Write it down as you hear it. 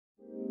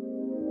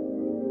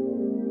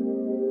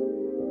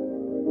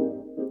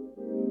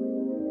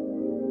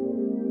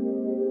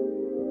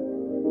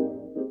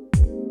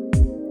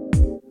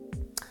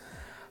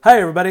Hi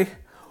everybody,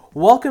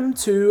 welcome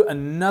to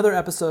another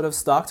episode of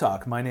Stock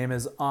Talk. My name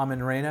is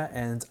Aman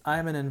and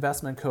I'm an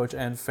investment coach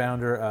and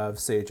founder of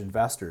Sage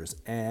Investors.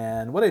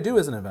 And what I do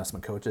as an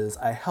investment coach is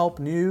I help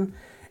new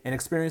and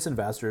experienced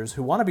investors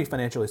who want to be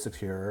financially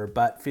secure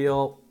but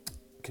feel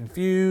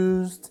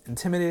confused,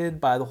 intimidated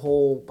by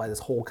this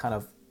whole kind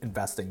of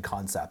investing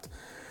concept.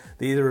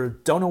 They either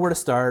don't know where to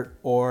start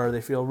or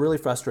they feel really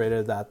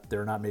frustrated that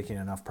they're not making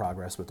enough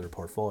progress with their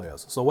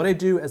portfolios. So what I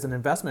do as an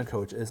investment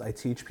coach is I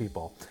teach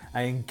people,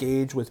 I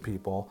engage with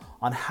people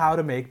on how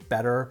to make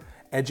better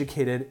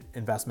educated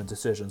investment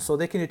decisions so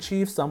they can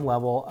achieve some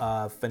level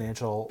of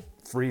financial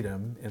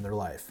freedom in their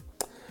life.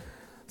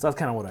 So that's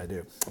kind of what I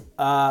do.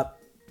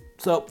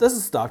 So this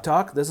is Stock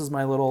Talk. This is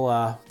my little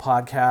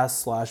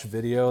podcast /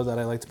 video that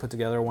I like to put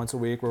together once a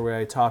week where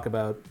I talk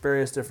about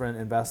various different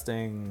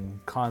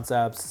investing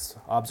concepts,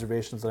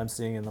 observations that I'm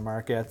seeing in the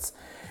markets,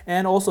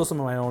 and also some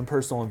of my own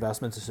personal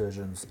investment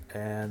decisions,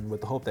 and with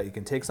the hope that you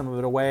can take some of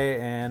it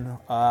away and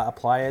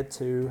apply it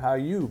to how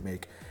you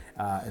make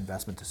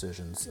investment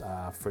decisions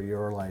for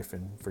your life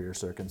and for your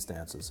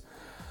circumstances.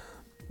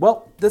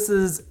 Well, this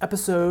is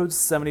episode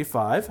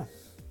 75.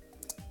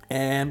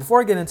 And before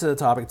I get into the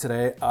topic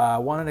today, I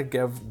wanted to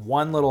give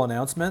one little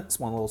announcement. It's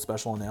one little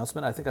special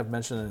announcement. I think I've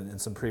mentioned it in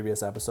some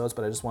previous episodes,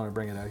 but I just want to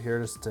bring it out here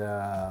just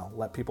to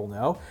let people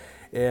know,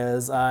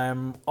 is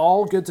I'm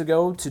all good to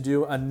go to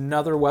do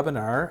another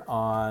webinar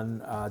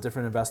on a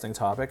different investing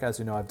topic. As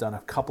you know, I've done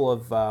a couple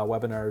of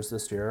webinars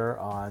this year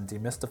on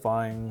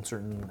demystifying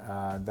certain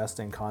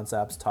investing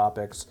concepts,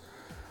 topics,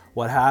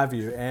 what have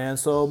you. And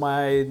so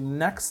my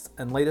next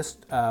and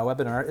latest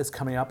webinar is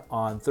coming up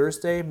on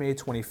Thursday, May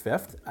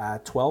 25th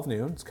at 12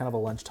 noon. It's kind of a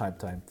lunchtime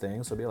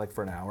thing, so it'll be like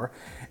for an hour.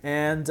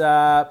 And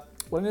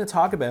what I'm going to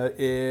talk about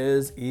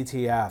is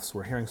ETFs.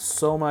 We're hearing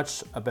so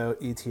much about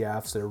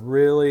ETFs. They're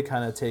really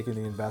kind of taking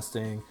the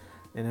investing,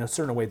 and in a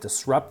certain way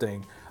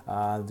disrupting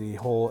the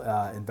whole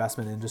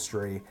investment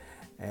industry.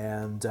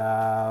 And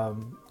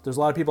there's a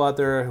lot of people out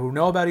there who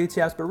know about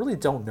ETFs but really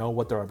don't know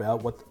what they're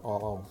about,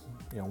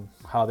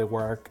 how they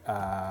work,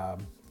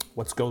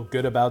 what's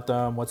good about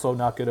them, what's so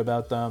not good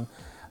about them,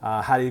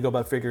 how do you go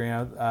about figuring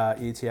out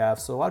ETFs.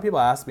 So a lot of people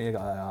ask me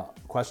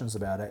questions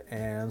about it,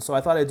 and so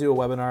I thought I'd do a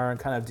webinar and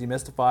kind of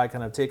demystify,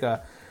 kind of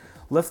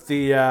lift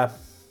the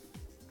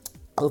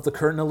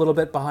curtain a little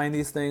bit behind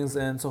these things,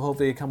 and so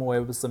hopefully you come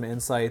away with some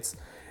insights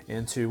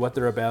into what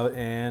they're about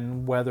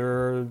and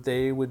whether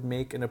they would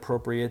make an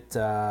appropriate,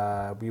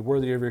 be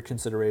worthy of your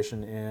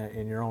consideration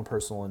in your own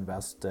personal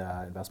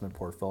investment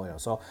portfolio.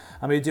 So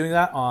I'm going to be doing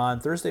that on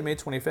Thursday, May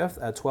 25th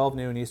at 12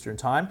 noon Eastern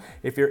Time.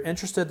 If you're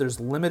interested, there's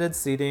limited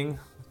seating,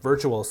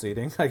 virtual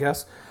seating, I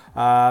guess,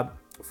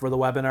 for the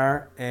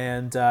webinar.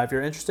 And if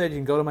you're interested, you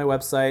can go to my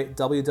website,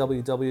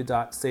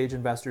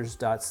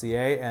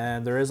 www.sageinvestors.ca,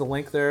 and there is a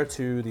link there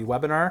to the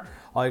webinar.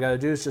 All you got to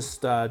do is just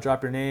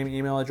drop your name,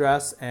 email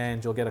address,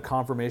 and you'll get a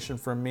confirmation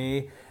from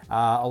me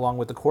along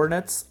with the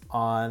coordinates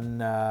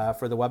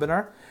for the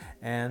webinar.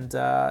 And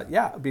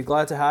I'd be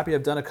glad to have you.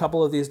 I've done a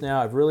couple of these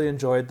now. I've really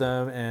enjoyed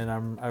them, and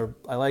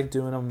I like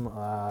doing them.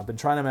 I've been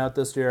trying them out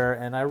this year,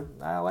 and I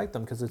like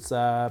them because it's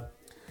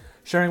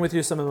sharing with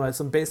you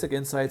some basic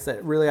insights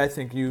that really I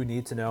think you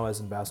need to know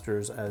as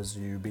investors as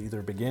you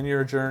either begin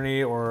your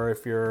journey or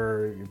if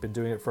you've been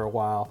doing it for a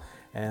while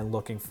and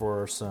looking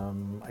for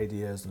some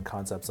ideas and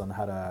concepts on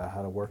how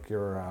to work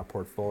your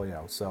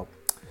portfolio. So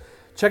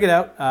check it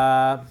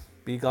out.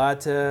 Be glad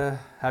to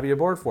have you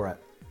aboard for it.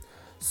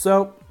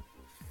 So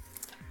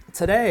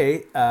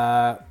today,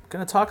 I'm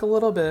going to talk a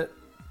little bit.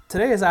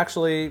 Today is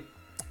actually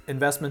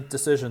Investment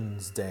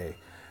Decisions Day.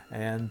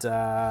 And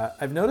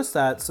I've noticed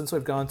that since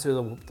we've gone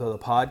to the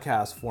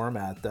podcast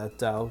format, that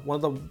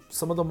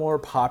some of the more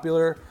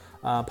popular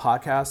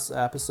podcast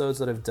episodes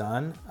that I've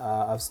done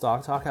of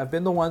Stock Talk have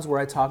been the ones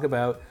where I talk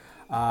about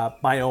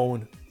my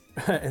own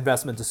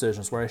investment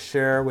decisions, where I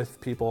share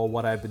with people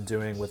what I've been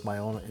doing with my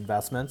own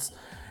investments,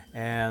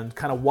 and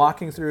kind of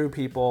walking through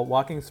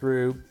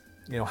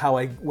how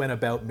I went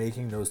about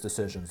making those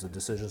decisions, the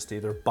decisions to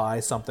either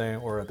buy something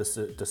or a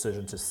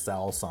decision to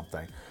sell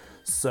something.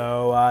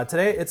 So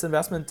today it's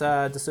Investment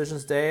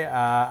Decisions Day.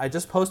 I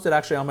just posted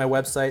actually on my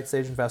website,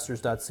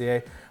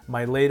 sageinvestors.ca,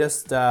 my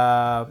latest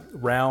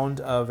round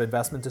of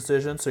investment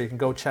decisions. So you can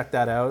go check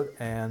that out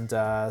and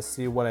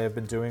see what I have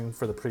been doing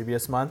for the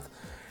previous month.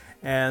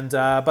 And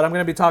but I'm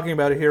going to be talking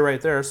about it here right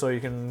there. So you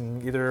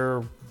can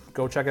either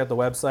go check out the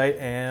website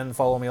and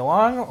follow me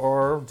along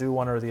or do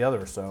one or the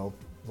other. So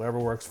whatever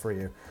works for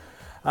you.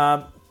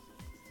 Why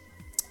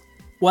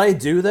I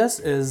do this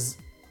is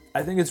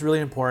I think it's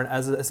really important.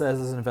 As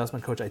an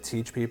investment coach, I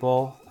teach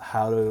people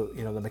how to,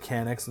 the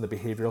mechanics and the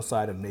behavioral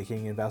side of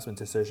making investment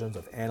decisions,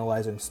 of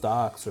analyzing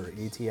stocks or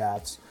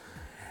ETFs.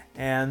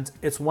 And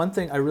it's one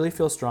thing, I really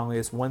feel strongly,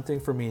 it's one thing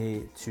for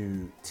me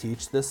to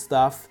teach this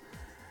stuff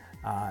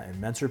and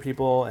mentor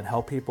people and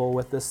help people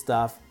with this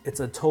stuff. It's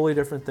a totally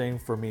different thing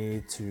for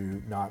me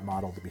to not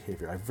model the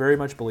behavior. I very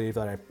much believe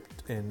that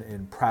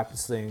in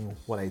practicing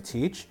what I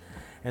teach.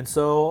 And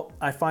so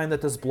I find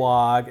that this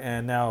blog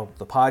and now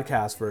the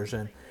podcast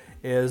version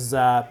is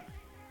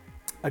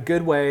a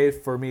good way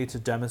for me to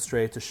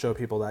demonstrate, to show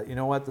people that, you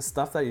know what, the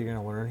stuff that you're going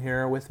to learn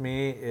here with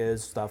me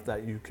is stuff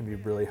that you can be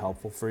really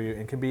helpful for you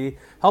and can be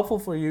helpful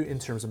for you in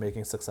terms of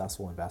making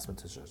successful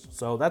investment decisions.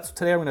 So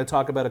today I'm going to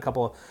talk about a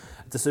couple of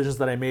decisions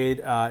that I made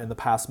in the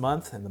past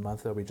month, in the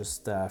month that we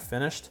just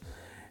finished,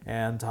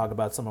 and talk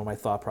about some of my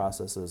thought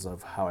processes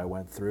of how I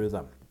went through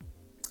them.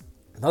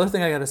 Another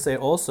thing I got to say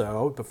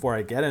also before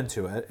I get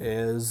into it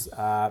is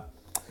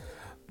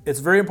it's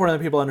very important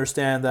that people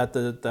understand that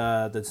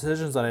the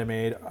decisions that I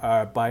made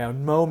are by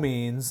no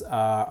means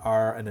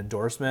are an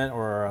endorsement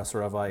or a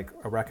sort of like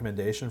a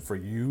recommendation for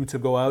you to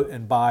go out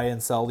and buy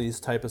and sell these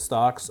type of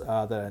stocks,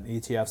 the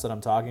ETFs that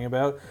I'm talking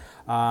about.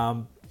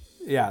 I'm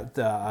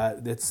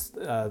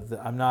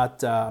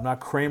not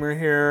Kramer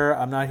here.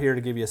 I'm not here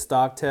to give you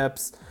stock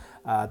tips.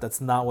 That's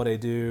not what I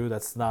do.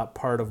 That's not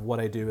part of what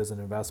I do as an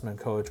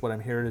investment coach. What I'm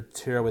here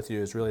to share with you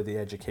is really the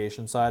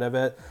education side of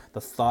it,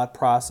 the thought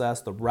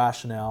process, the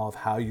rationale of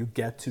how you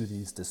get to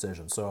these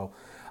decisions. So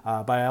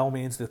by all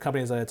means, the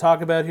companies that I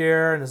talk about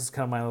here, and this is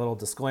kind of my little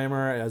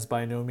disclaimer, as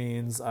by no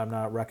means I'm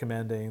not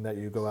recommending that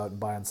you go out and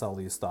buy and sell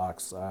these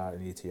stocks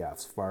and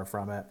ETFs. Far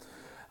from it.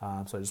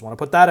 So I just want to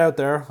put that out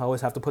there. I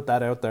always have to put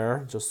that out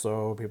there just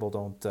so people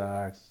don't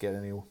get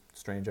any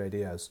strange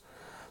ideas.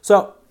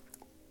 So,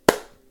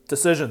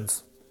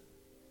 decisions.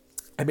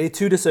 I made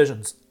two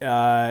decisions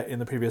in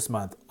the previous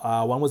month.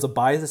 One was a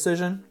buy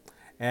decision,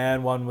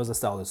 and one was a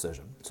sell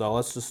decision. So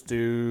let's just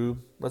do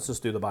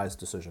the buy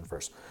decision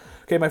first.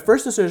 Okay, my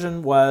first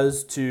decision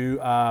was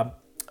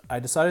I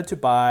decided to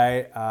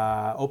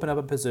open up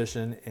a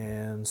position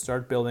and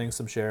start building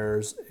some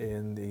shares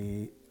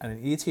in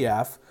an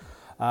ETF.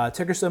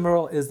 Ticker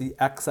symbol is the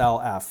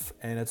XLF,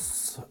 and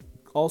it's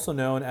also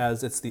known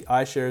as the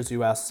iShares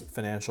US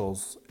Financial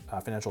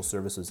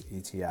Services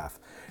ETF.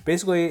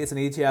 Basically, it's an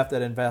ETF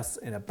that invests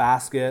in a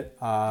basket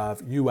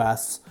of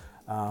US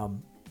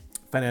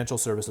financial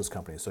services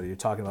companies. So you're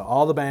talking about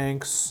all the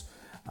banks,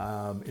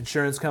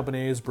 insurance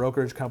companies,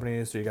 brokerage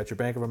companies. So you got your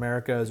Bank of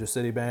Americas, your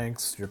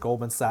Citibanks, your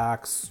Goldman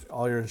Sachs,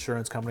 all your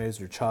insurance companies,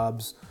 your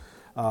Chubbs,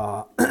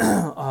 all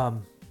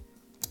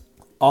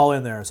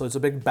in there. So it's a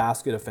big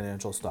basket of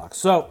financial stocks.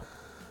 So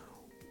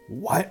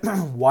why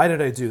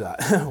did I do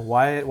that?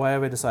 Why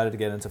have I decided to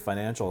get into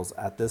financials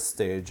at this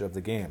stage of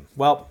the game?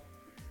 Well,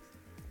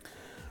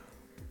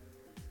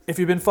 if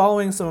you've been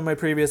following some of my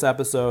previous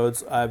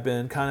episodes, I've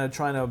been kind of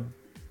trying to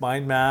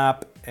mind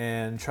map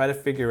and try to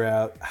figure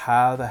out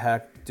how the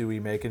heck do we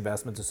make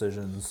investment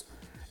decisions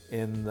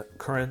in the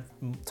current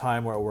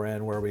time where we're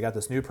in, where we got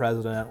this new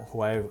president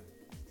who I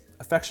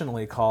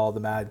affectionately call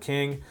the Mad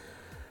King,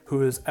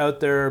 who is out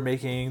there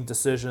making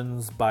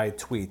decisions by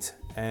tweet,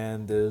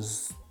 and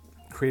is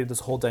created this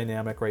whole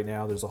dynamic right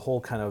now. There's a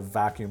whole kind of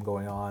vacuum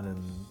going on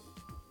and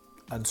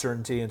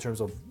uncertainty in terms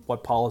of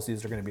what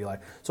policies are going to be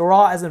like. So we're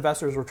all, as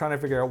investors, we're trying to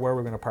figure out where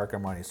we're going to park our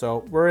money.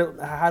 So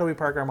how do we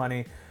park our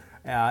money,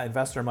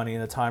 invest our money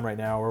in a time right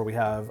now where we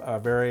have a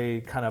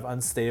very kind of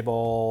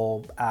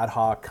unstable, ad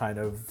hoc kind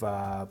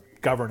of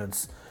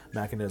governance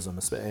mechanism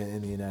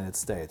in the United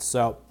States.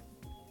 So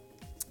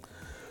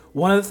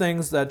one of the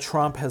things that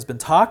Trump has been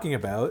talking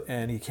about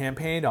and he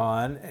campaigned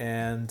on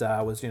and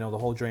was, the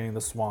whole draining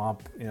the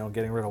swamp,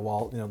 getting rid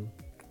of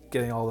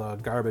getting all the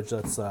garbage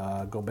that's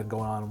been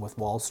going on with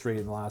Wall Street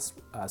in the last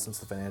since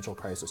the financial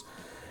crisis.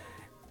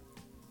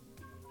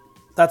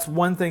 That's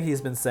one thing he's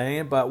been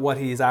saying, but what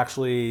he's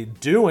actually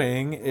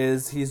doing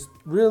is his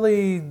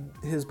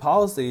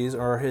policies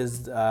or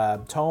his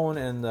tone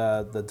and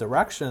the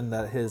direction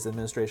that his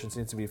administration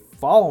seems to be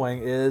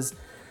following is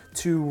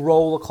to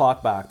roll the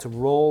clock back,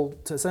 to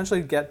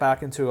essentially get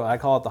back into, I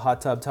call it the hot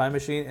tub time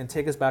machine, and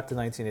take us back to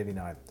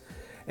 1989.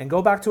 And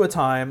go back to a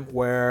time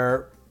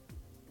where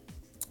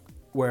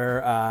if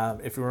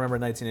you remember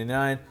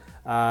 1989,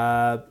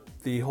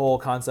 the whole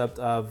concept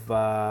of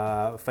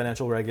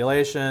financial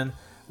regulation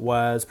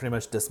was pretty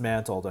much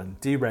dismantled and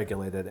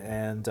deregulated.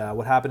 And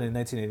what happened in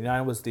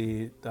 1989 was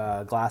the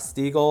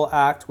Glass-Steagall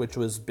Act, which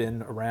was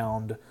been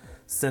around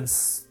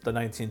since the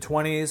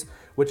 1920s,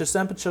 which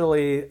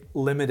essentially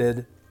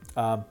limited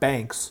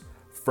banks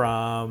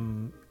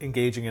from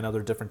engaging in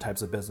other different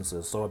types of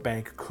businesses. So a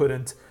bank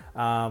couldn't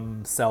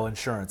sell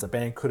insurance, a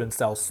bank couldn't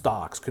sell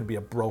stocks, couldn't be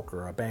a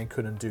broker, a bank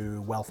couldn't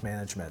do wealth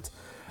management.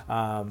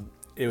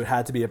 It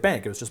had to be a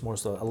bank. It was just more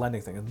so a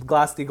lending thing. And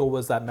Glass-Steagall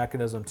was that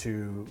mechanism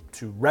to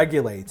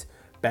regulate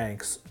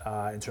banks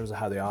in terms of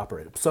how they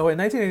operated. So in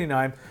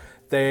 1989,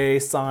 they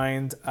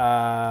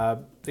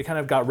they kind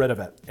of got rid of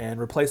it and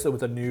replaced it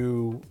with a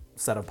new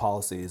set of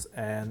policies.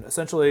 And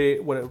essentially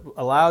what it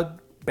allowed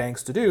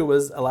banks to do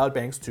was allowed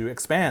banks to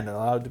expand,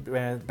 allowed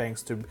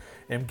banks to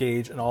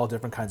engage in all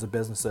different kinds of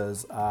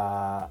businesses,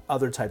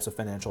 other types of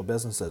financial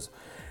businesses.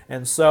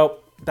 And so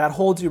that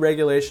whole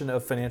deregulation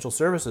of financial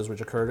services,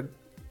 which occurred,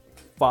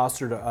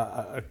 fostered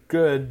a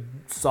good,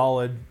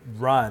 solid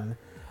run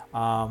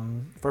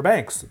for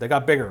banks. They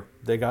got bigger.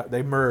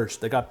 They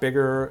merged. They got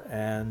bigger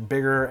and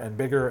bigger and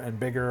bigger and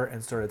bigger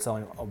and started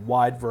selling a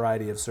wide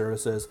variety of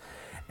services.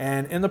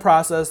 And in the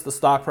process, the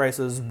stock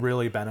prices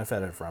really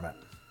benefited from it.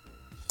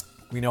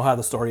 We know how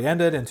the story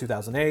ended in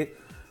 2008.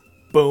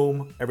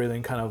 Boom,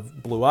 everything kind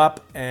of blew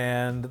up.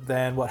 And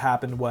then what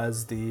happened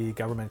was the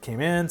government came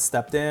in,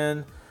 stepped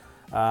in,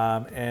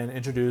 and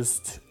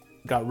introduced,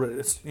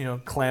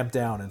 clamped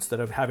down. Instead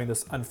of having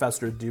this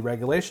unfestered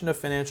deregulation of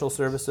financial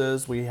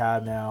services, we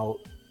have now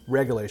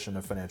regulation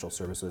of financial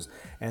services.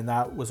 And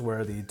that was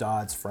where the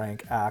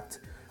Dodd-Frank Act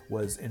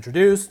was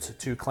introduced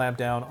to clamp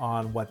down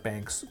on what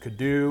banks could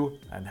do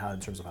and how, in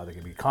terms of how they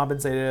could be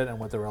compensated and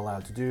what they were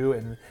allowed to do.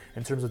 And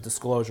in terms of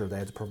disclosure, they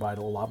had to provide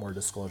a lot more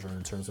disclosure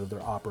in terms of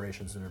their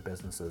operations and their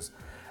businesses.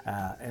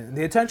 And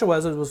the intention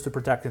was to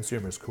protect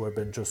consumers who have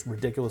been just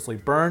ridiculously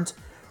burned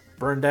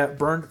from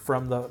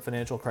the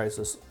financial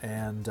crisis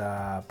and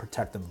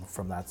protect them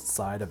from that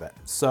side of it.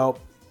 So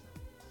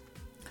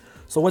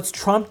what's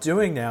Trump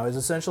doing now is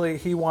essentially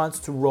he wants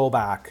to roll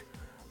back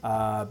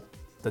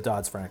the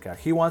Dodd-Frank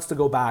Act. He wants to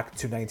go back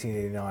to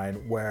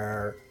 1989,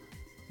 where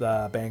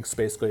the banks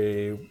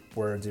basically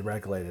were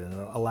deregulated and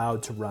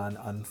allowed to run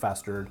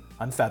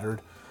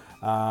unfettered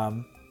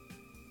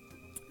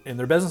in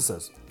their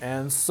businesses.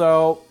 And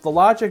so the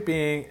logic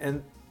being,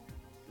 and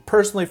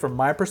personally from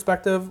my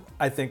perspective,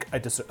 I think I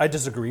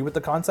disagree with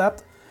the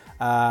concept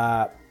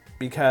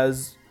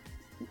because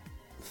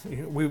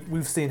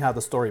we've seen how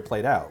the story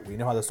played out. We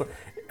know how the story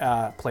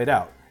played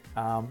out.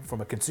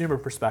 From a consumer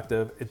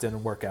perspective, it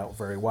didn't work out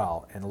very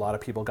well. And a lot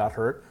of people got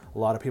hurt, a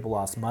lot of people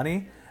lost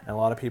money, and a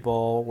lot of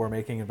people were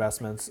making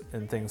investments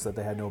in things that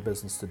they had no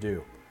business to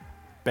do.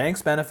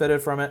 Banks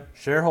benefited from it,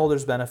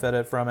 shareholders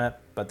benefited from it,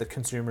 but the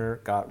consumer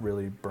got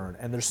really burned.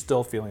 And they're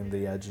still feeling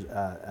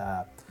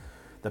the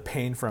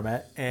pain from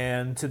it.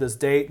 And to this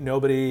date,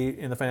 nobody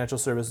in the financial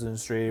services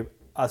industry,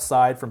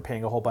 aside from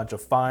paying a whole bunch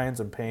of fines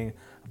and paying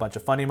a bunch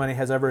of funny money,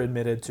 has ever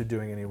admitted to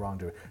doing any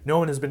wrongdoing. No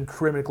one has been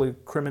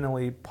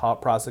criminally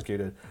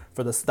prosecuted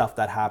for the stuff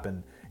that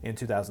happened in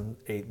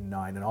 2008 and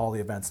 9 and all the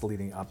events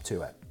leading up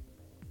to it.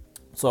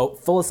 So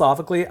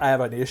philosophically, I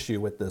have an issue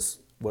with this,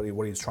 what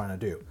he's trying to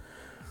do.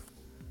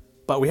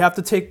 But we have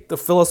to take the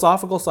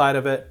philosophical side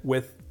of it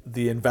with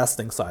the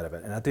investing side of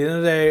it. And at the end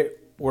of the day,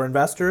 we're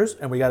investors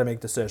and we got to make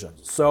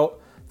decisions. So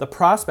the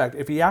prospect,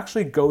 if he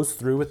actually goes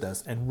through with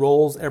this and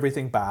rolls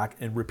everything back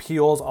and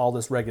repeals all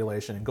this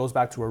regulation and goes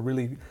back to a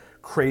really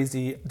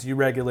crazy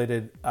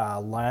deregulated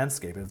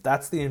landscape, if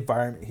that's the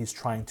environment he's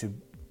trying to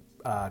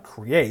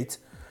create,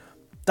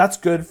 that's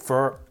good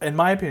for, in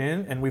my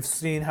opinion, and we've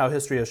seen how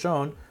history has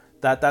shown,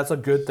 that's a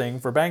good thing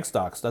for bank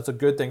stocks. That's a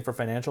good thing for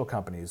financial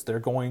companies. They're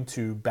going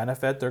to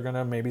benefit. They're going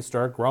to maybe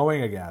start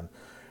growing again.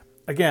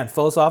 Again,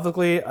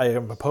 philosophically, I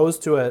am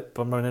opposed to it.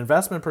 From an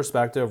investment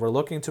perspective, we're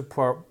looking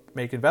to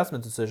make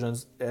investment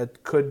decisions.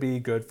 It could be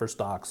good for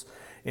stocks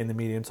in the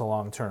medium to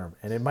long term.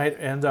 And it might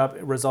end up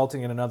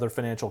resulting in another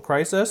financial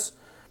crisis.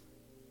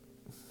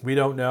 We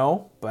don't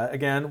know. But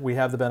again, we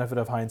have the benefit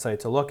of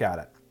hindsight to look at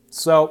it.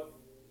 So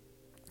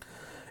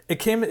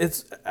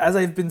as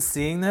I've been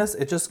seeing this,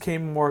 it just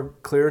came more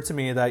clear to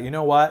me that, you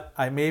know what,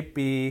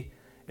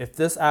 if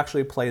this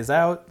actually plays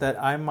out,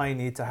 that I might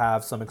need to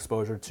have some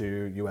exposure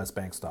to U.S.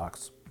 bank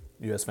stocks,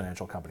 U.S.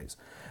 financial companies.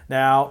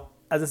 Now,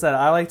 as I said,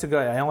 I like to go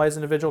analyze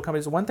individual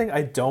companies. One thing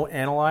I don't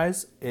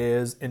analyze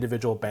is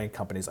individual bank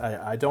companies.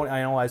 I don't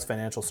analyze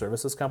financial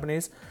services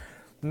companies,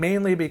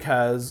 mainly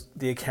because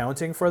the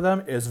accounting for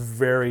them is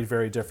very,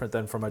 very different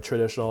than from a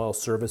traditional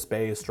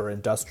service-based or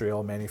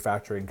industrial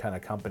manufacturing kind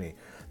of company.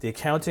 The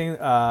accounting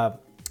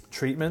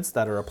treatments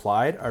that are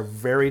applied are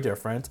very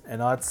different,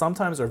 and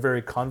sometimes are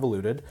very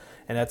convoluted,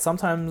 and at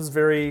sometimes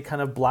very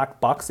kind of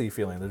black boxy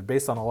feeling. They're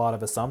based on a lot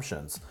of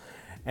assumptions.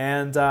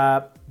 And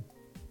I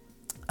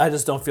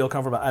just don't feel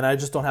comfortable, and I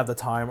just don't have the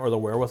time or the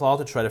wherewithal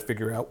to try to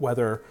figure out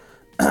whether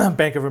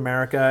Bank of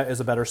America is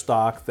a better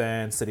stock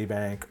than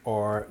Citibank,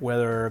 or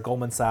whether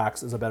Goldman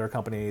Sachs is a better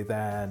company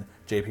than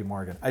JP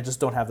Morgan. I just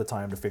don't have the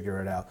time to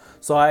figure it out.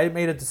 So I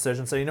made a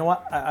decision, say, you know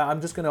what,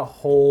 I'm just gonna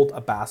hold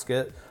a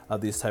basket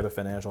of these type of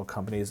financial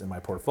companies in my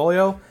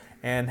portfolio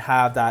and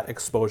have that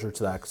exposure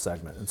to that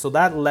segment. And so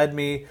that led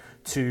me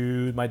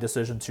to my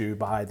decision to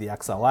buy the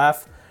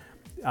XLF,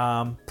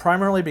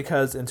 primarily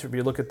because if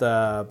you look at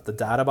the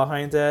data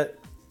behind it,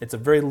 it's a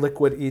very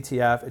liquid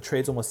ETF. It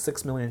trades almost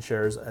 6 million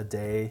shares a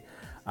day.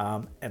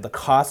 And the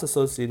cost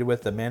associated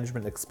with the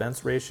management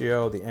expense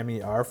ratio, the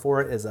MER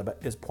for it, is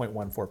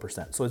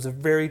 0.14%. So it's a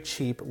very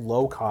cheap,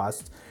 low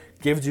cost,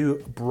 gives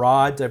you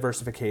broad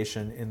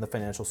diversification in the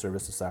financial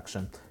services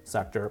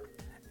sector,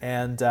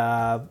 and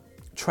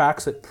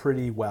tracks it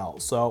pretty well.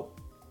 So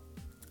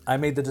I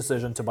made the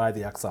decision to buy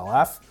the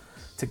XLF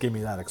to give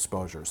me that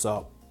exposure.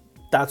 So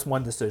that's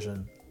one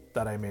decision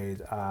that I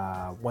made,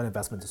 one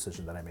investment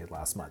decision that I made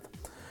last month.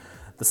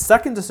 The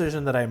second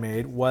decision that I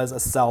made was a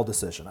sell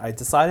decision. I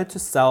decided to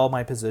sell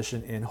my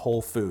position in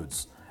Whole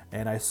Foods,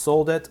 and I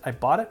sold it. I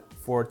bought it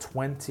for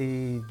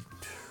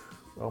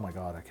oh my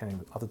God, I can't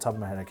even, off the top of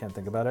my head, I can't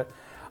think about it.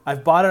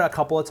 I've bought it a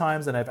couple of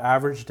times and I've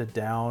averaged it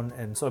down,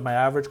 and so my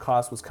average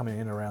cost was coming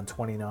in around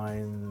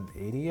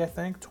 $29.80, I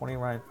think,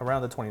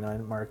 around the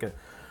 29 market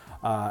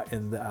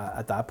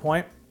at that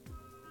point.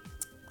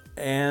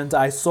 And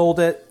I sold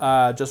it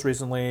just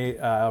recently,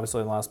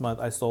 obviously in the last month.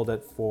 I sold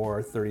it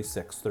for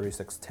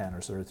 36.10 or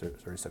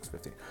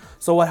 36.50.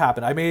 So what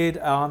happened? I made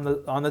on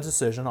the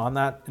decision, on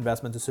that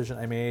investment decision,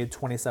 I made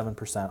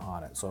 27%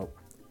 on it. So,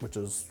 which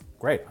is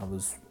great.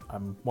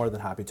 I'm more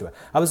than happy to it.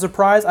 I was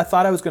surprised. I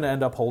thought I was going to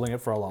end up holding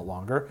it for a lot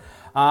longer.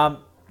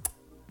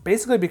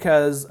 Basically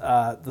because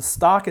the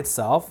stock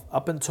itself,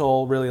 up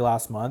until really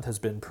last month, has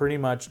been pretty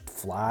much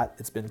flat.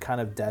 It's been kind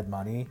of dead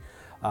money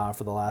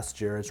for the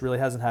last year. It really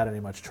hasn't had any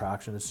much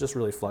traction. It's just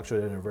really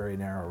fluctuated in a very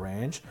narrow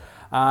range.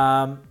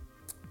 But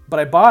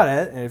I bought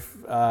it, and if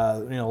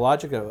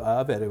logic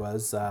of it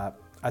was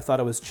I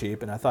thought it was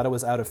cheap, and I thought it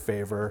was out of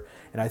favor,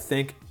 and I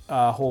think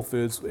Whole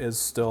Foods is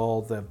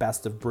still the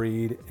best of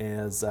breed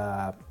is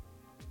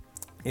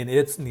in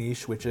its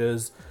niche, which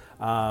is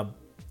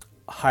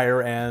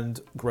higher end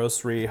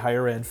grocery,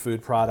 higher end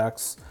food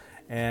products,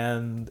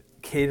 and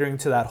catering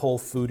to that whole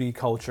foodie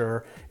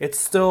culture. It's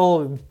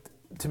still,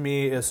 to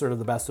me, is sort of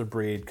the best of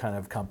breed kind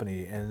of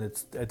company, and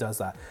it does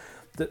that.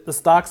 The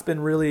stock's been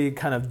really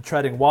kind of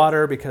treading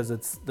water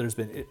because there's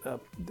been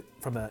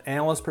from an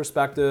analyst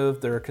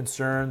perspective, they're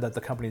concerned that the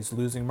company's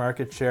losing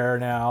market share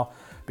now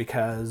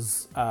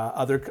because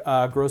other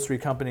grocery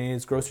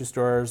companies, grocery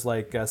stores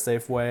like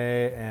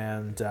Safeway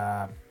and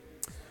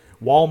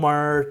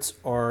Walmart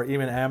or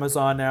even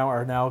Amazon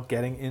are now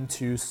getting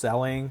into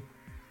selling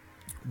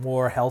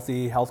more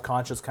healthy, health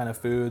conscious kind of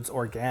foods,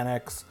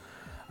 organics,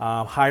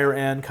 higher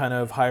end kind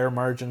of higher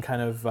margin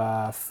kind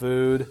of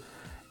food,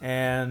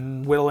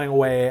 and whittling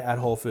away at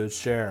Whole Foods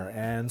share.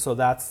 And so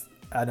that's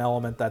an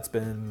element that's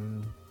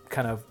been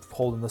kind of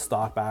holding the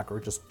stock back or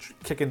just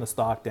kicking the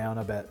stock down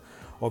a bit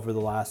over the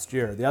last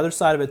year. The other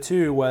side of it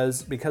too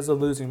was because of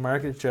losing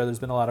market share, there's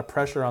been a lot of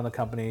pressure on the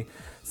company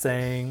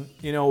saying,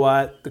 you know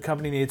what, the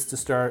company needs to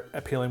start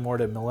appealing more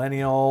to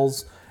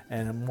millennials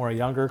and a more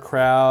younger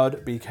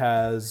crowd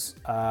because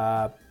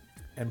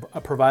and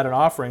provide an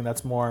offering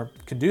that's more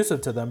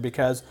conducive to them,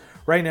 because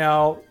right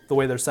now the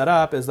way they're set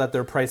up is that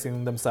they're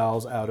pricing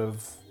themselves out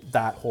of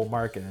that whole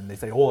market, and they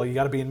say, oh, you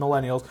got to be in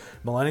millennials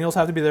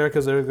have to be there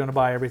because they're going to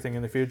buy everything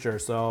in the future.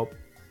 So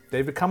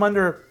they've come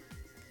under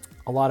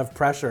a lot of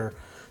pressure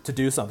to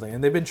do something,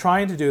 and they've been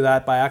trying to do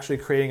that by actually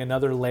creating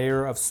another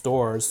layer of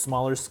stores,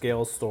 smaller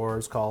scale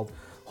stores called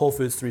Whole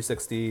Foods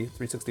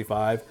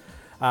 365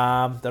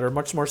 that are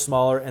much more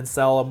smaller and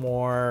sell a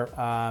more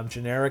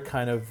generic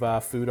kind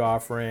of food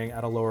offering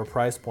at a lower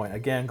price point.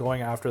 Again,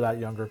 going after that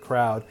younger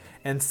crowd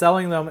and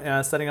selling them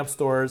and setting up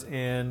stores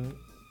in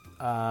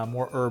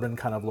more urban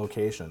kind of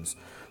locations.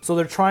 So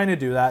they're trying to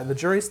do that, and the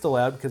jury's still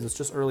out because it's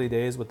just early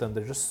days with them.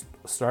 They're just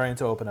starting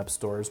to open up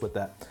stores with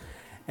that.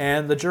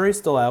 And the jury's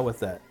still out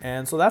with it.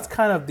 And so that's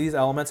kind of, these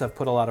elements have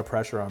put a lot of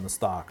pressure on the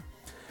stock.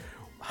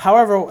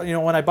 However,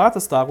 when I bought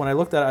the stock, when I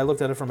looked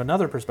at it from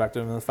another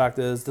perspective, and the fact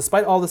is,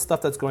 despite all this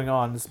stuff that's going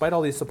on, despite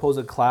all these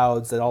supposed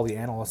clouds that all the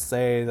analysts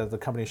say that the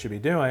company should be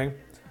doing,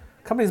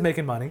 the company's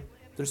making money.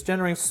 They're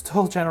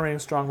still generating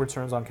strong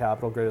returns on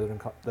capital greater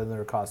than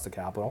their cost of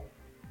capital.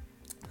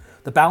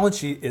 The balance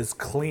sheet is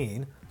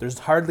clean. There's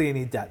hardly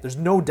any debt. There's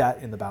no debt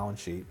in the balance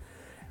sheet.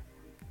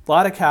 A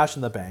lot of cash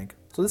in the bank.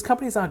 So this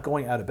company's not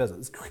going out of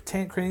business. It's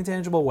creating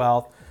tangible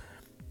wealth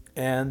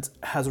and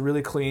has a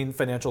really clean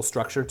financial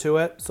structure to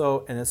it.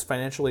 And it's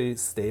financially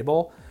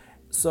stable.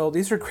 So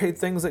these are great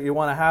things that you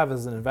want to have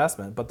as an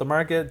investment, but the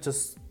market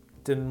just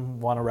didn't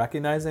want to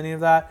recognize any of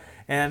that.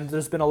 And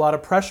there's been a lot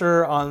of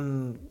pressure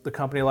on the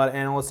company. A lot of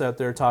analysts out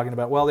there talking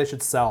about, well, they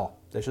should sell.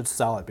 They should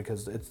sell it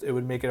because it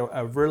would make it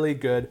a really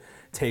good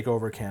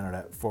takeover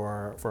candidate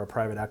for a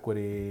private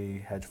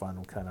equity hedge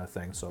fund kind of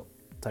thing. So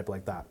type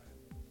like that.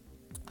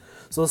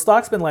 So the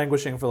stock's been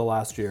languishing for the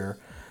last year,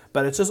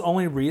 but it's just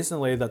only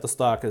recently that the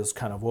stock has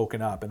kind of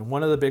woken up. And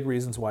one of the big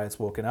reasons why it's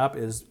woken up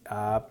is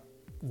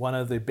one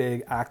of the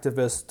big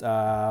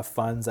activist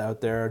funds out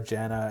there,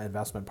 JANA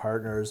Investment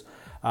Partners,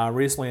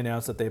 recently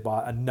announced that they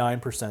bought a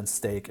 9%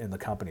 stake in the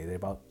company. They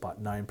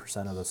bought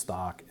 9% of the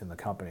stock in the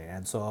company.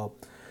 And so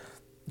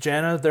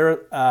JANA, they're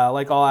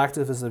like all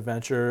activist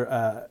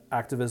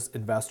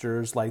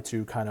investors, like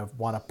to kind of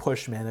want to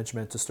push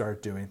management to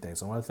start doing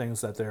things. And one of the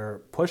things that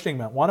they're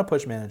want to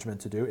push management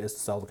to do is to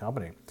sell the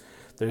company.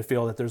 They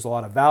feel that there's a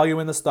lot of value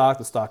in the stock.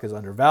 The stock is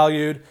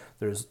undervalued.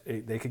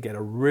 They could get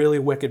a really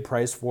wicked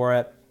price for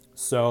it.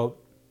 So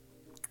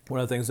one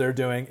of the things they're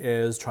doing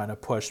is trying to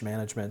push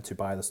management to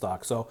buy the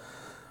stock. So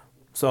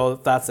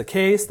if that's the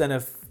case, then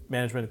if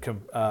management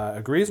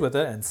agrees with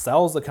it and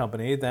sells the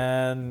company,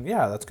 then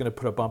yeah, that's going to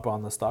put a bump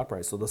on the stock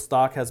price. So the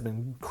stock has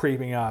been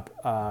creeping up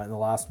in the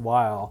last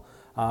while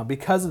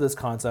because of this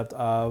concept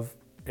of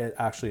it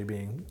actually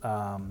being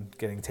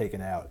getting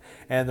taken out.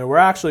 And there were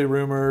actually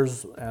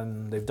rumors,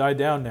 and they've died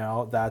down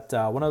now, that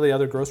one of the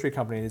other grocery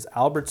companies,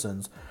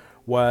 Albertsons,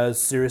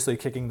 was seriously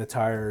kicking the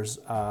tires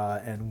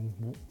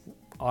and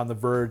on the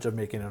verge of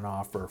making an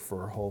offer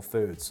for Whole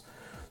Foods.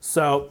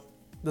 So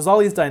there's all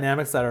these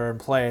dynamics that are in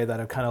play that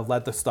have kind of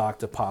led the stock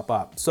to pop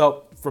up.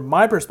 So from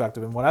my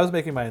perspective, and when I was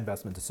making my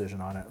investment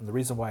decision on it, and the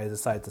reason why I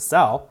decided to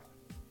sell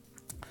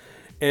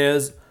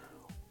is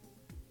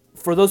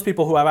for those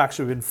people who have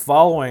actually been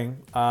following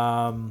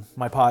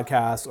my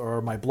podcast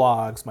or my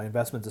blogs, my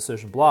investment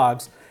decision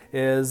blogs,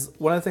 is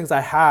one of the things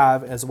I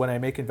have is when I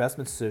make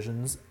investment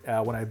decisions,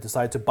 when I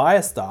decide to buy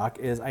a stock,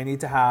 is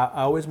I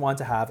always want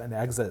to have an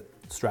exit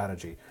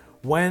strategy.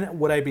 When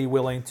would I be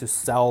willing to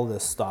sell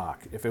this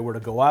stock? If it were to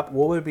go up,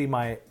 what would be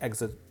my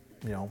exit,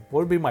 what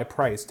would be my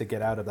price to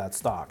get out of that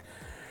stock?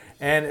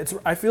 And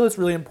I feel it's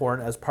really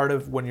important as part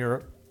of when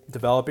you're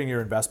developing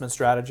your investment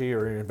strategy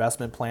or your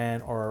investment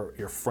plan or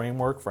your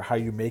framework for how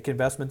you make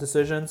investment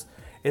decisions,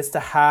 is to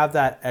have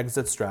that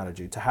exit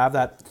strategy, to have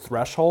that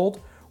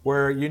threshold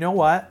where, you know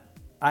what,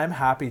 I'm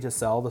happy to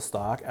sell the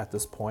stock at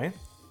this point,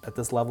 at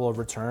this level of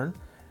return,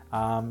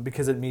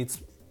 because it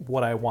meets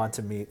what I want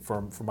to meet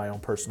for my own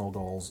personal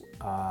goals,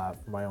 for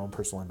my own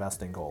personal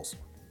investing goals.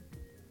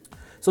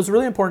 So it's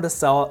really important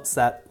to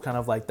set kind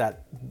of like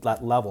that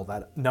level,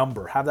 that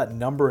number, have that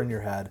number in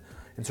your head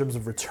in terms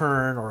of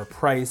return or a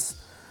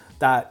price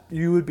that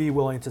you would be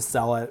willing to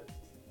sell it,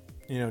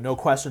 no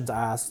questions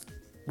asked,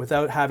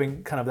 without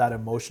having kind of that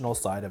emotional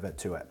side of it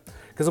to it.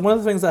 Because one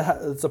of the things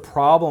it's a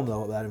problem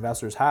though that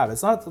investors have,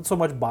 it's not so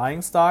much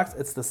buying stocks,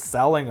 it's the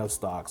selling of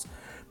stocks.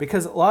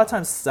 Because a lot of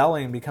times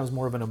selling becomes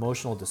more of an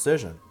emotional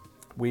decision.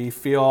 We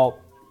feel,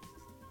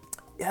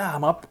 yeah,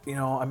 I'm up, I'm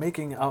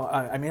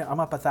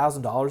up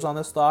 $1,000 on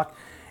this stock,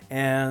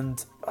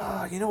 and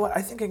you know what,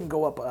 I think it can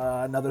go up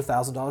another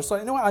 $1,000. So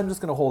you know what, I'm just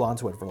going to hold on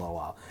to it for a little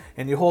while.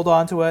 And you hold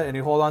on to it, and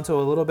you hold on to it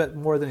a little bit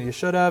more than you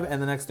should have,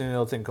 and the next thing you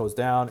know, the thing goes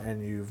down,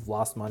 and you've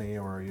lost money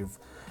or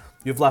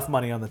you've left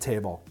money on the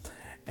table.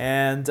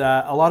 And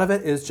a lot of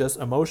it is just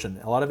emotion.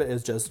 A lot of it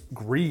is just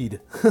greed.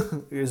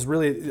 Is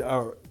really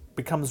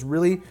becomes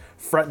really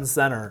front and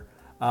center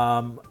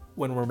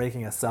when we're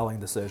making a selling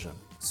decision.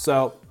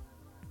 So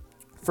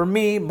for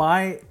me,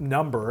 my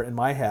number in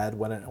my head,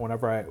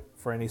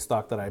 for any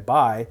stock that I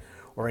buy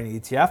or any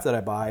ETF that I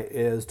buy,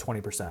 is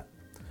 20%.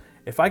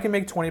 If I can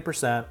make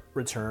 20%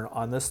 return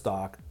on this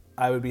stock,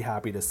 I would be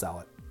happy to sell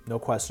it. No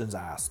questions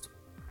asked.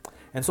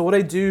 And so what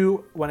I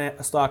do when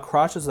a stock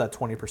crosses that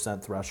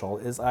 20%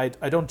 threshold is I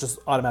don't just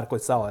automatically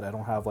sell it. I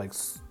don't have like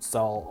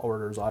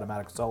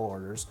automatic sell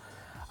orders.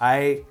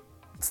 I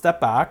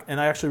step back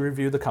and I actually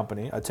review the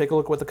company. I take a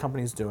look at what the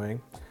company's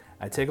doing.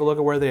 I take a look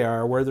at where they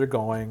are, where they're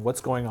going,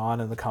 what's going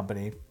on in the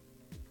company.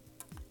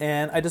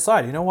 And I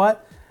decide, you know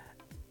what,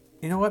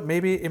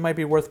 maybe it might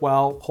be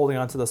worthwhile holding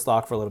on to the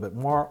stock for a little bit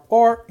more,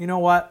 or you know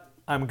what,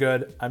 I'm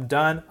good, I'm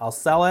done, I'll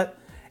sell it.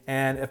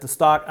 And if the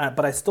stock,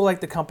 but I still like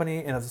the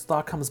company, and if the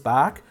stock comes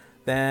back,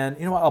 then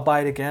you know what, I'll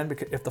buy it again,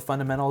 because if the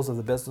fundamentals of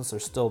the business are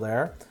still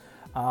there.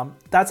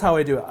 That's how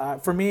I do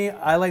it. For me,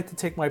 I like to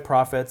take my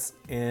profits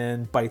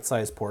in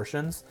bite-sized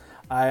portions.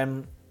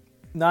 I'm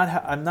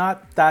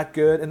not that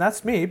good, and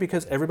that's me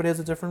because everybody has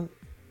a different,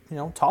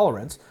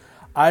 tolerance.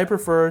 I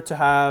prefer to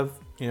have,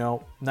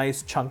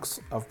 nice chunks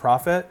of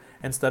profit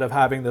instead of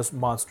having this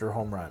monster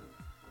home run.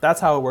 That's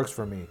how it works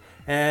for me.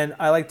 And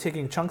I like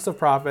taking chunks of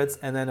profits,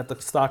 and then if the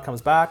stock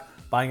comes back,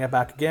 buying it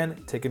back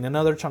again, taking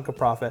another chunk of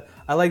profit.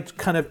 I like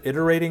kind of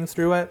iterating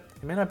through it.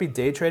 It may not be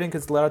day trading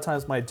because a lot of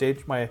times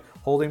my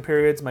holding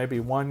periods might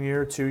be 1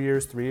 year, 2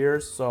 years, 3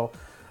 years. So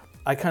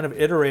I kind of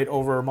iterate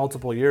over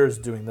multiple years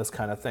doing this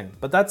kind of thing.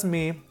 But that's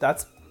me.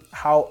 That's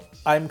how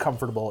I'm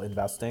comfortable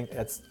investing.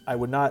 I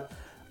would not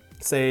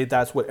say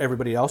that's what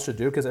everybody else should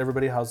do, because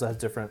everybody has a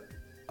different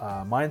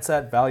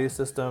mindset, value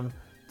system,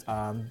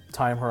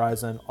 time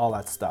horizon, all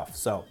that stuff.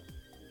 So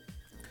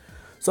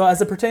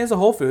as it pertains to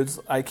Whole Foods,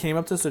 I came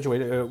up to a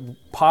situation, it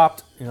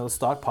popped, the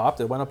stock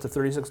popped, it went up to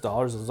 $36, it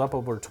was up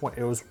over 20,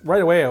 it was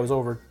right away, I was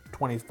over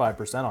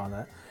 25% on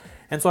it.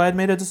 And so I had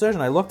made a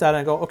decision. I looked at it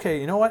and go, okay,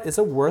 you know what, is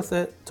it worth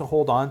it to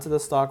hold on to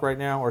this stock right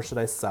now, or should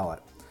I sell it?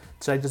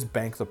 Should I just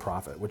bank the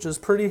profit, which is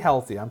pretty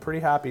healthy. I'm pretty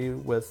happy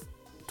with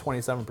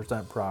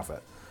 27%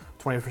 profit,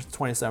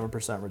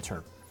 27%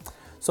 return.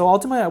 So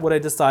ultimately what I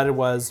decided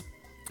was,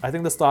 I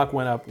think the stock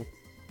went up,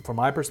 from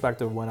my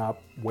perspective, went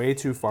up way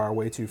too far,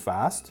 way too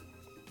fast.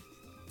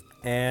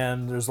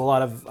 And there's a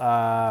lot of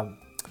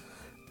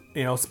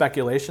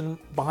speculation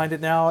behind it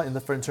now in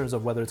terms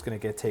of whether it's going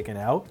to get taken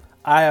out.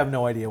 I have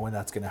no idea when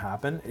that's going to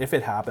happen, if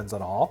it happens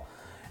at all.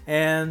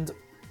 And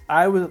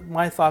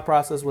my thought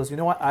process was, you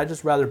know what, I'd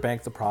just rather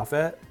bank the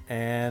profit.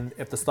 And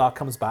if the stock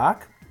comes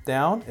back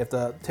down, if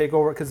the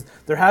takeover, because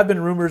there have been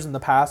rumors in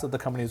the past that the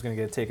company is going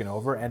to get taken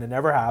over, and it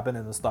never happened,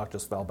 and the stock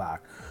just fell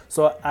back.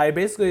 So I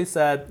basically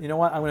said, you know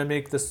what, I'm going to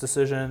make this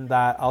decision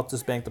that I'll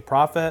just bank the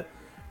profit.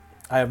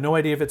 I have no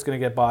idea if it's going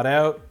to get bought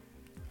out,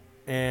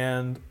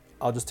 and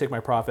I'll just take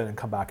my profit and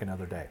come back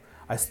another day.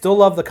 I still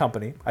love the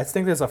company. I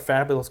think it's a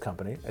fabulous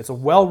company. It's a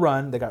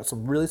well-run. They got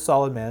some really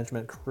solid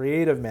management,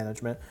 creative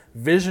management,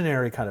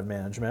 visionary kind of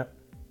management.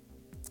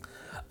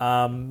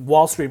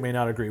 Wall Street may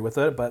not agree with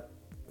it, but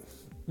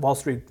Wall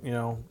Street,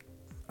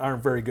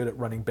 aren't very good at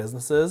running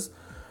businesses.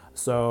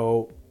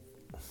 So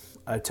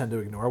I tend to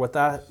ignore what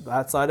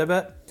that side of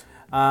it.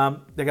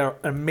 They got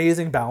an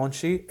amazing balance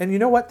sheet. And you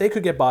know what? They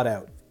could get bought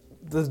out.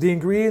 the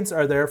ingredients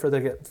are there for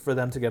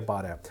them to get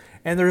bought out.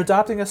 And they're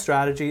adopting a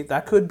strategy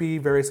that could be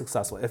very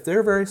successful. If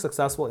they're very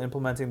successful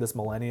implementing this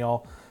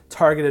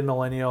targeted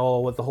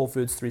millennial with the Whole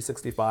Foods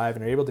 365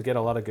 and are able to get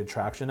a lot of good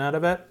traction out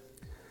of it,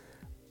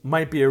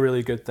 might be a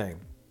really good thing.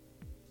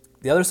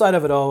 The other side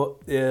of it all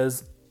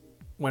is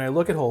when I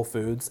look at Whole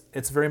Foods,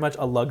 it's very much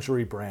a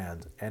luxury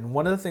brand. And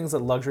one of the things that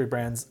luxury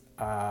brands,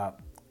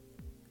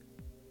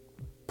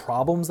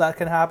 problems that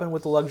can happen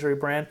with the luxury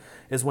brand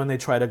is when they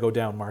try to go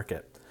down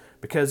market.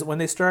 Because when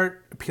they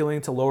start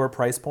appealing to lower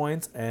price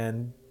points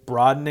and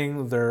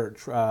broadening their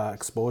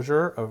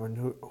exposure of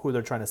who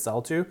they're trying to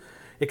sell to,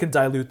 it can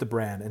dilute the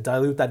brand and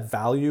dilute that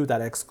value,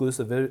 that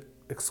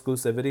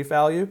exclusivity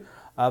value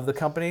of the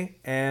company.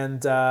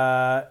 And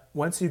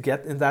once you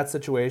get in that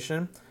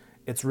situation,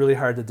 it's really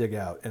hard to dig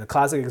out. And a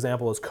classic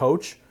example is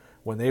Coach.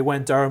 When they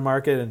went down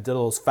market and did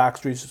those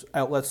factory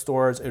outlet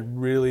stores, it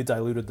really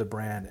diluted the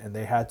brand and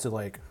they had to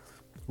like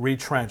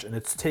retrench.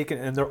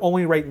 And they're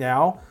only right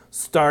now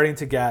starting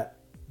to get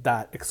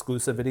that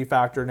exclusivity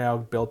factor now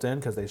built in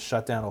because they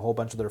shut down a whole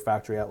bunch of their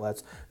factory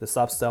outlets. They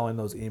stopped selling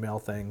those email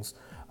things,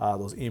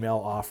 those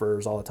email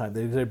offers all the time.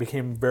 They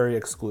became very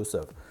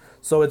exclusive.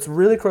 So it's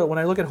really cool. When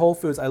I look at Whole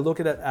Foods, I look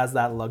at it as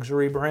that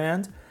luxury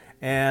brand.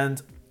 And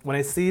when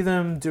I see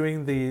them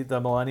doing the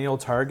millennial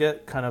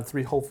target, kind of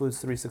Whole Foods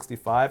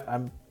 365,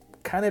 I'm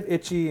kind of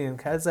itchy and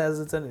kind of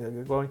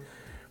hesitant going,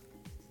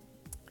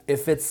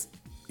 if it's,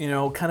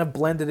 kind of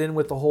blended in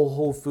with the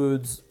Whole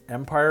Foods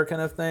empire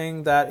kind of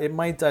thing, that it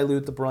might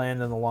dilute the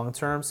brand in the long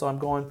term. So I'm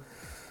going,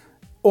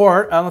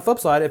 or on the flip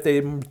side, if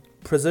they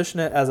position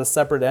it as a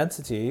separate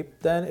entity,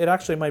 then it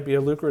actually might be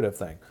a lucrative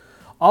thing.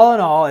 All in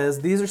all,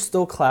 these are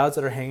still clouds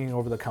that are hanging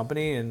over the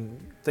company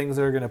and things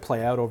that are going to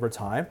play out over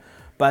time.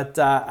 But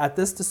at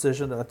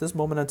this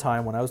moment in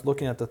time, when I was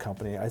looking at the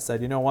company, I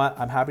said, you know what,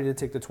 I'm happy to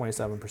take the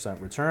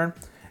 27% return.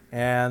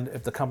 And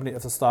if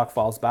the stock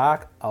falls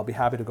back, I'll be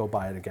happy to go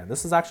buy it again.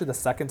 This is actually the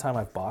second time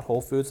I've bought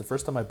Whole Foods. The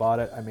first time I bought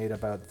it, I made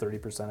about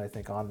 30%, I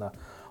think, on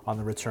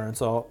the return.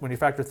 So when you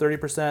factor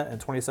 30% and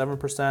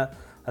 27%,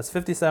 that's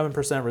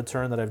 57%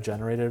 return that I've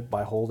generated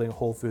by holding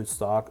Whole Foods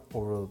stock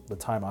over the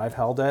time I've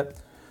held it.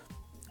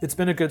 It's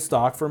been a good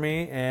stock for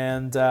me,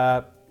 and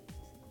I'm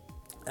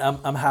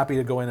happy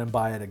to go in and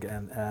buy it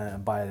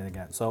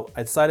again. So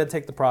I decided to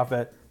take the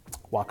profit,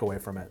 walk away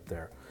from it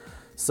there.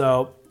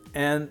 So,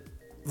 and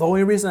the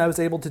only reason I was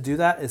able to do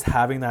that is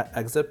having that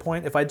exit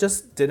point. If I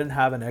just didn't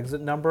have an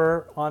exit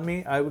number on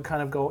me, I would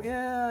kind of go,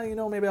 yeah,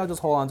 maybe I'll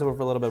just hold on to it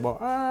for a little bit more.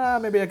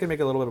 Maybe I can make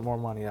a little bit more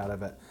money out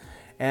of it.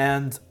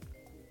 And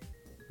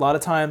a lot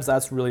of times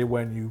that's really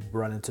when you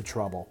run into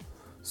trouble.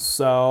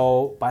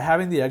 So by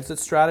having the exit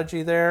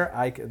strategy there,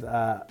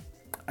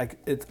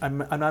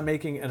 I'm not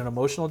making an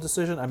emotional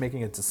decision, I'm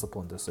making a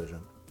disciplined decision.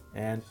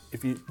 And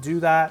if you do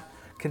that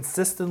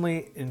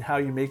consistently in how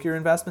you make your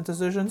investment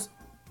decisions,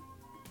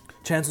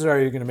 chances are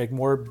you're going to make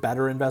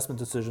better investment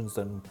decisions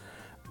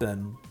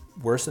than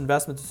worse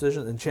investment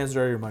decisions, and chances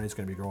are your money's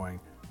going to be growing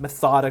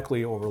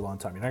methodically over a long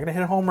time. You're not going to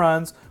hit home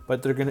runs,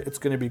 but it's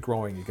going to be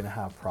growing. You're going to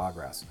have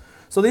progress.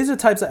 So these are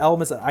the types of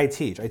elements that I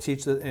teach. I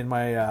teach it in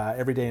my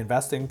everyday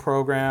investing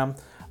program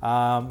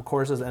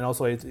courses, and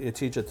also I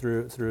teach it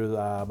through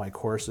my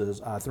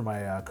courses, through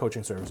my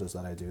coaching services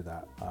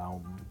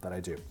that I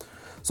do.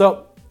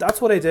 So that's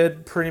what I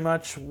did pretty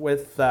much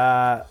with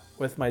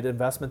my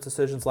investment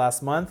decisions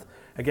last month.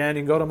 Again,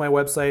 you can go to my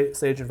website,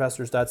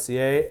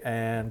 sageinvestors.ca,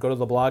 and go to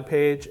the blog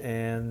page,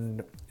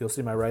 and you'll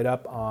see my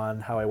write-up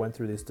on how I went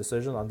through these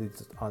decisions,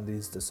 on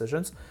these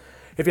decisions.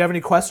 If you have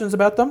any questions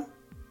about them,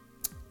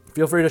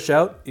 feel free to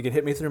shout. You can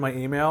hit me through my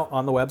email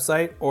on the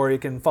website, or you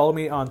can follow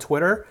me on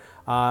Twitter.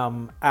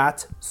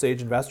 At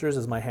Sage Investors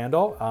is my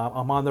handle.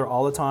 I'm on there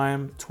all the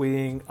time,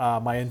 tweeting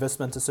my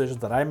investment decisions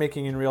that I'm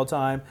making in real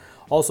time.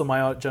 Also,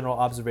 my general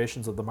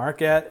observations of the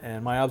market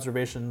and my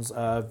observations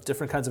of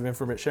different kinds of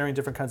information, sharing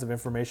different kinds of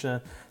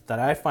information that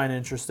I find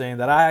interesting,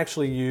 that I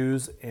actually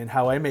use in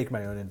how I make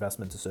my own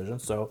investment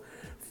decisions. So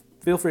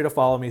feel free to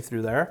follow me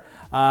through there.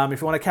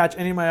 If you want to catch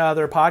any of my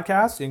other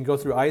podcasts, you can go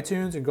through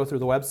iTunes, you can go through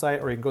the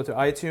website, or you can go through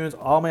iTunes.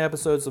 All my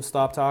episodes of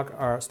Stock Talk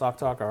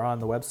are on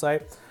the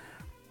website.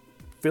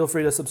 Feel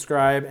free to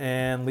subscribe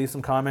and leave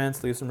some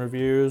comments, leave some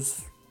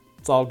reviews.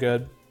 It's all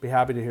good. Be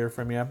happy to hear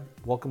from you.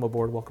 Welcome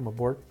aboard, welcome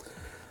aboard.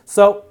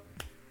 So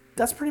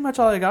that's pretty much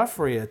all I got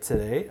for you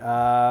today.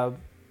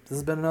 This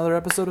has been another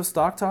episode of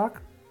Stock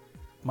Talk.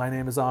 My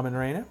name is Aman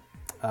Reina.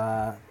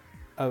 I'm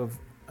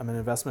an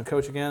investment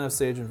coach again of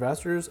Sage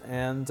Investors,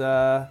 and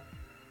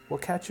we'll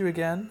catch you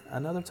again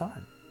another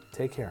time.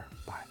 Take care.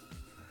 Bye.